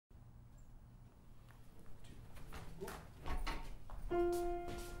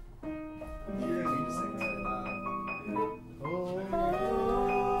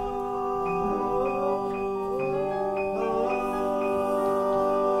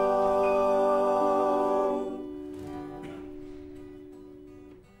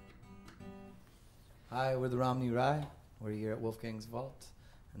Hi, we're the Romany Rye. We're here at Wolfgang's Vault,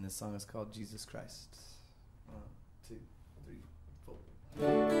 and this song is called Jesus Christ. 1, 2, 3, 4.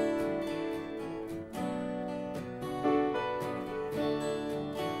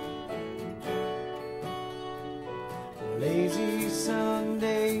 Lazy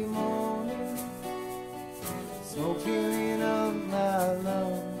Sunday morning, smoke filling up my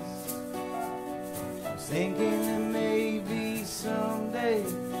lungs. I'm thinking that maybe someday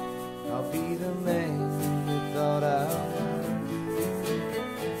I'll be the man you thought I was.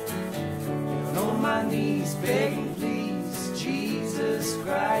 And on my knees begging, please, Jesus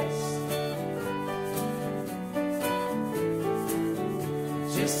Christ,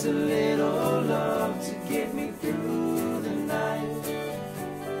 just a little love to get me through the night.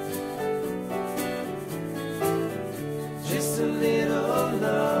 Just a little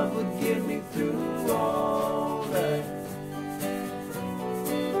love would get me through all right.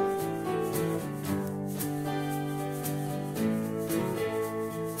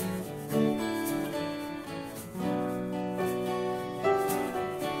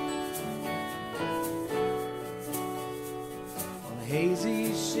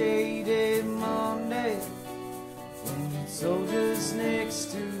 Hazy, shaded Monday, wounded soldiers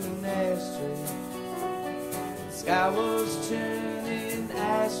next to an ashtray. The sky was turning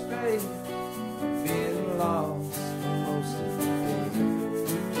ash gray, been lost for most of the day.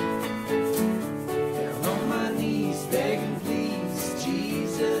 Down on my knees, begging, please,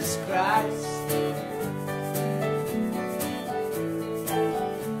 Jesus Christ,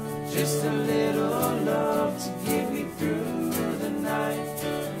 just a little love to get me through.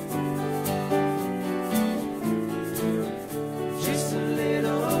 Just a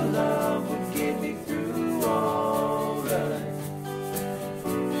little love would get me through all right.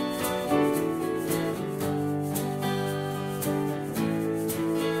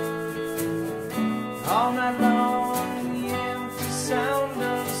 All night long in the empty sound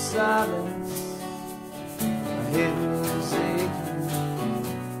of silence, my head was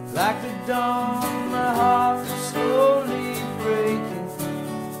aching like the dawn, my heart was slowly breaking.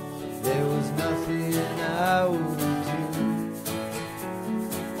 There was nothing I would do.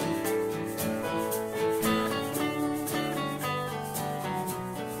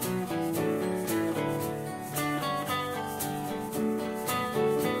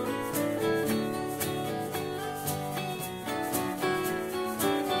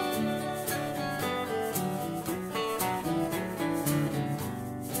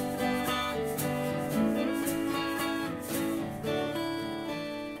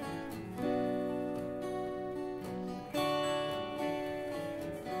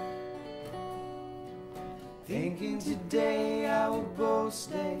 Thinking today I will both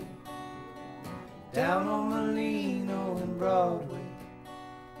stay down on Molino and Broadway,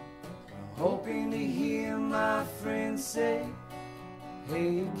 hoping to hear my friends say,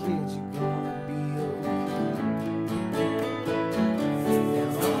 hey kid, you're gonna be okay.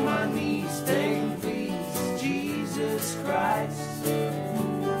 And on my knees begging, please, Jesus Christ,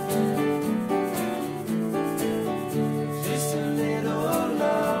 just a little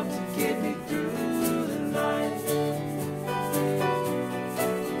love to get me through.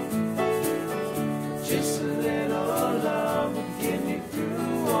 Just a little love would get me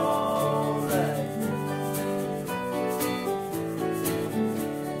through all right.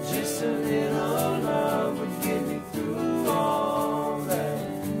 Just a little love would get me through all right.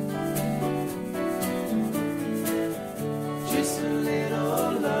 Just a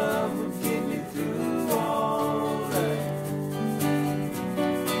little love would get me through all right.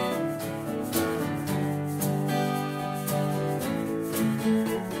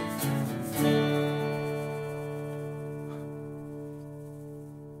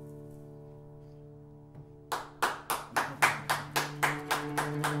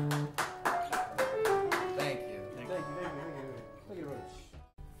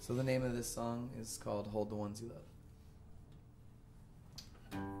 So the name of this song is called Hold the Ones You Love.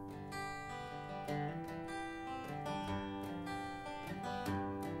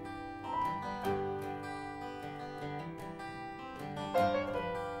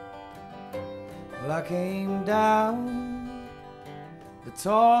 Well, I came down the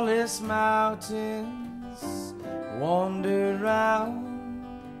tallest mountains, wandered round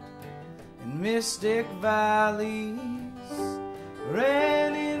in mystic valleys,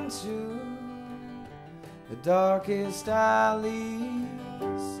 ran into the darkest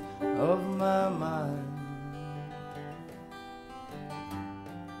alleys of my mind.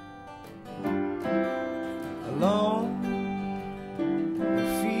 Alone,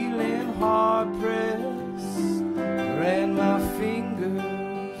 feeling hard pressed, ran my fingers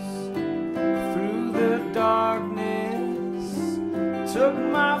through the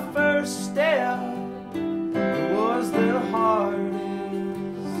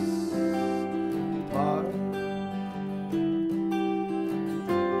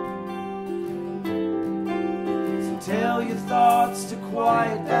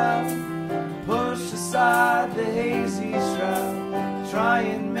quiet down, push aside the hazy shroud, try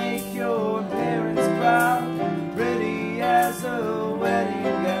and make your parents proud, pretty as a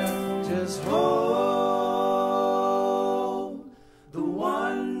wedding gown. Just hold the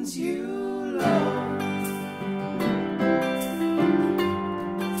ones you love.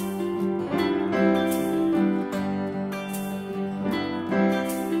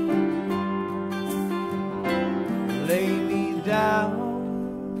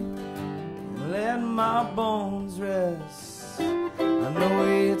 Let my bones rest. I know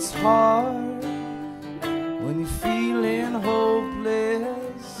it's hard when you're feeling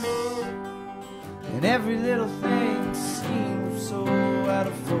hopeless, and every little thing seems so out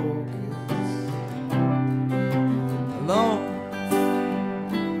of focus. Alone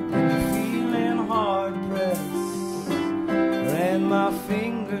when you're feeling hard pressed, ran my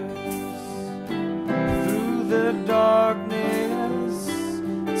fingers through the darkness,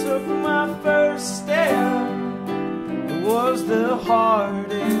 took my first step. It was the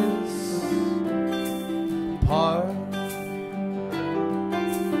hardest part.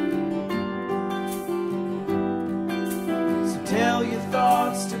 So tell your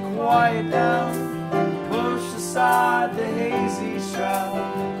thoughts to quiet down, push aside the hazy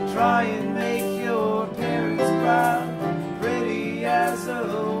shroud, try and make your parents proud, pretty as a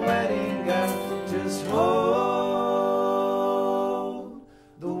wedding gown. Just hold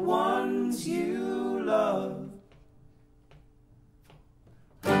the ones you love.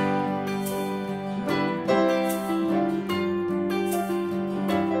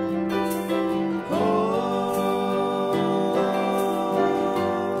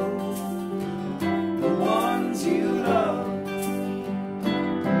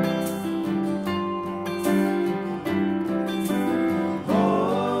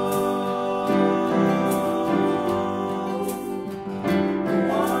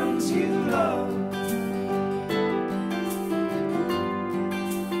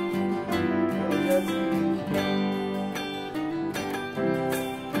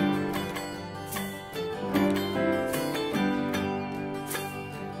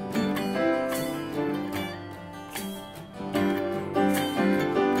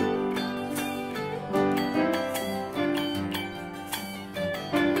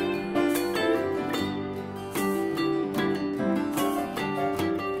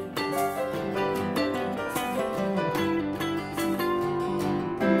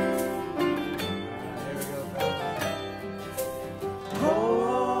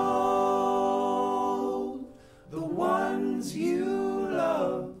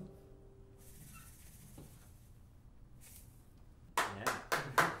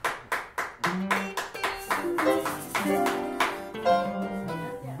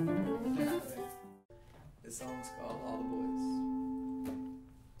 This song's called All the Boys.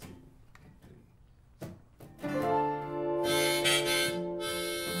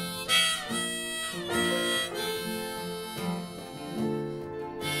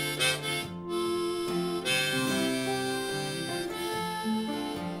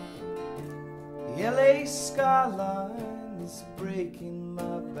 The LA skyline is breaking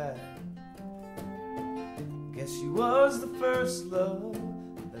my back. Guess she was the first love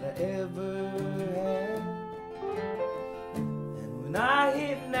that I ever had. And when I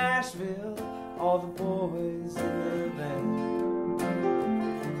hit Nashville, all the boys in the band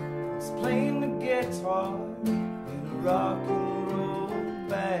was playing the guitar in a rock and roll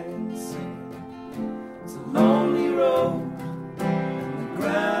band, singing, it's a lonely road and the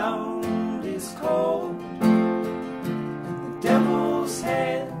ground is cold, and the devil's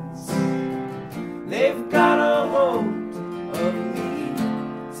hands, they've got a hold of me.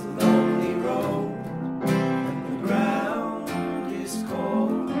 It's a lonely road and the ground is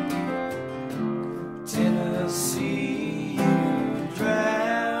cold. Tennessee, you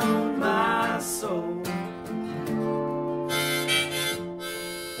drowned my soul.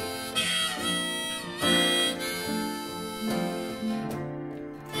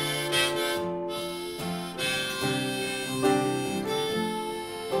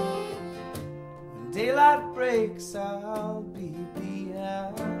 When daylight breaks, I'll be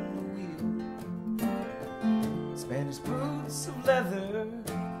behind the wheel. Spanish boots of leather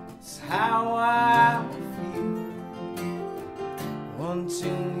is how I feel. One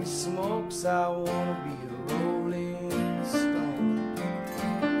too many smokes, I wanna be a rolling stone.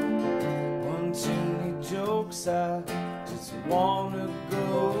 One too many jokes, I just wanna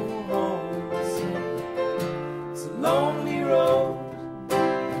go home. It's a lonely road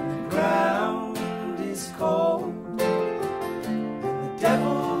and the ground is cold, and the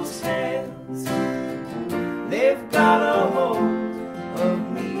devil's hands, they've got a hold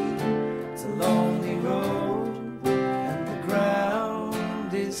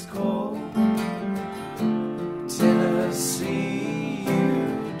is cold. Tennessee,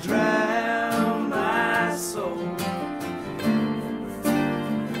 you drown my soul.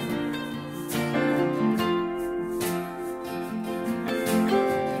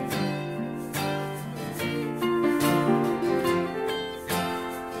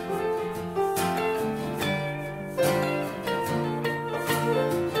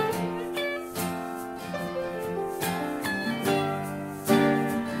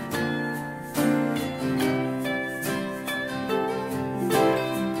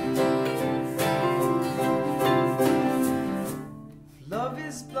 Love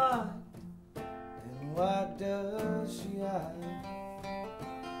is blind, and why does she hide?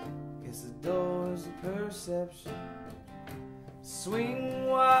 Guess the doors of perception swing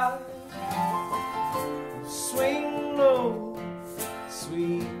wide, swing low,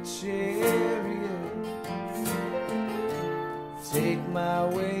 sweet chariot. Take my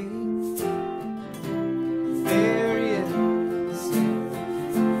way, bury it.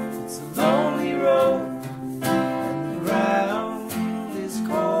 It's a lonely road.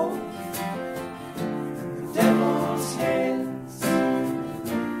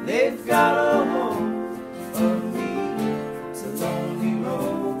 They've got a hold of me. It's a lonely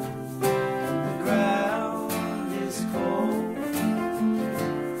road. The ground is cold.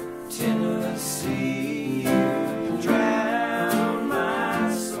 Tennessee, you drown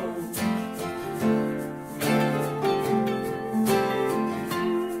my soul.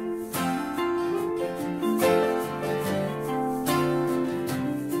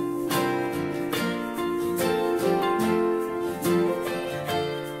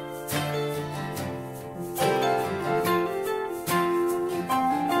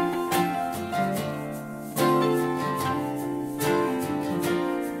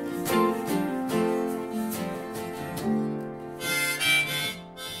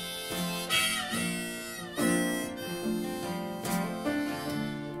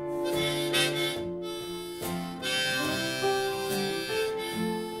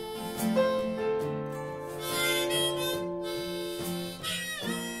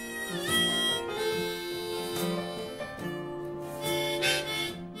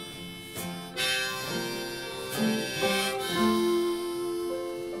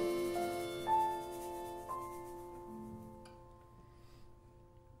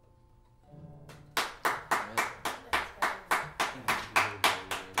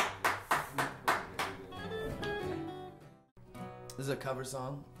 This is a cover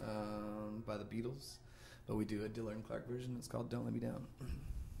song by the Beatles, but we do a Diller and Clark version. It's called Don't Let Me Down.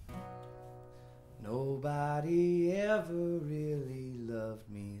 Nobody ever really loved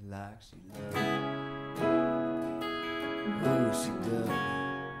me like she loved me. Oh, she done me.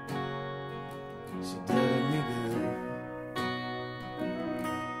 She done me good.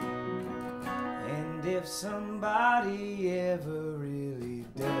 And if somebody ever really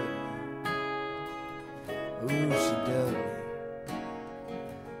done me, oh, she done me.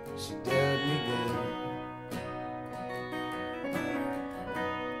 She done me good.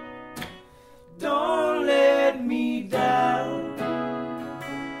 Don't let me down.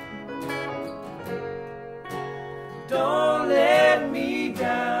 Don't let me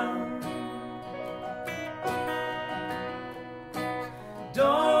down.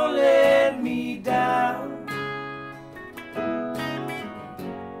 Don't let me down.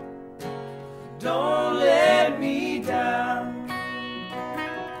 Don't let me down.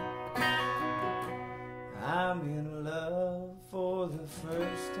 I'm in love for the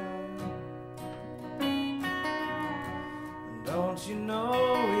first time. And don't you know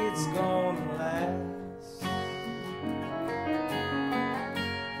it's gonna last?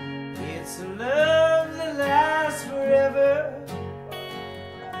 It's a love that lasts forever.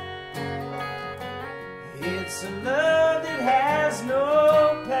 It's a love that has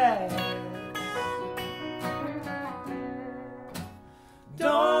no past.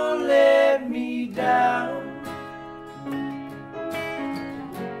 Don't let me down.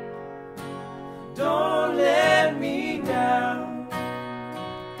 Don't let me down.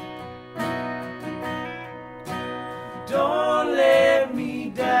 Don't let me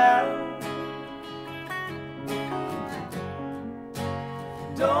down.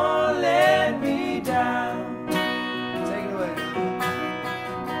 Don't let me down. Take it away.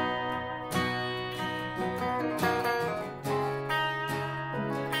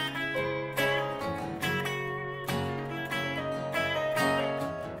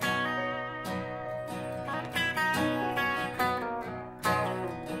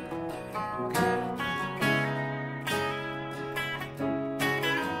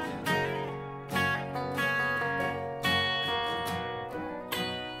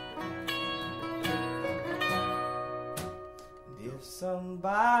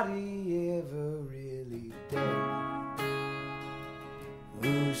 somebody ever really dug me.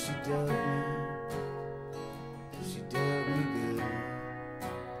 Ooh, she dug me. She dug me good.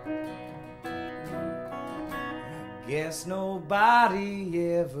 I guess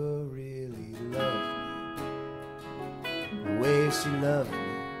nobody ever really loved me the way she loved me.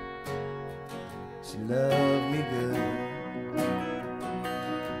 She loved me good.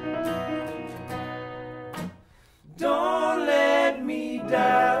 Don't let me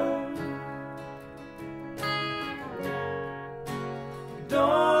down.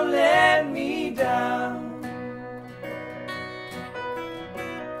 Don't let me down.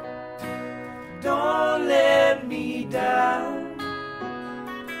 Don't let me down.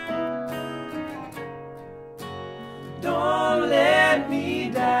 Don't let me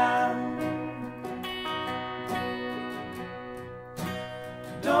down.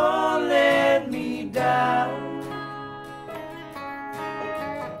 Don't let me down.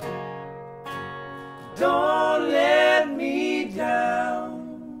 Don't let me down.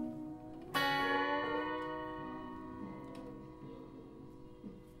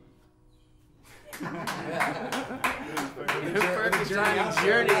 Perfect timing.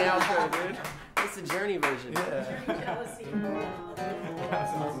 Journey outro, dude. That's the Journey version. Yeah. Jealousy.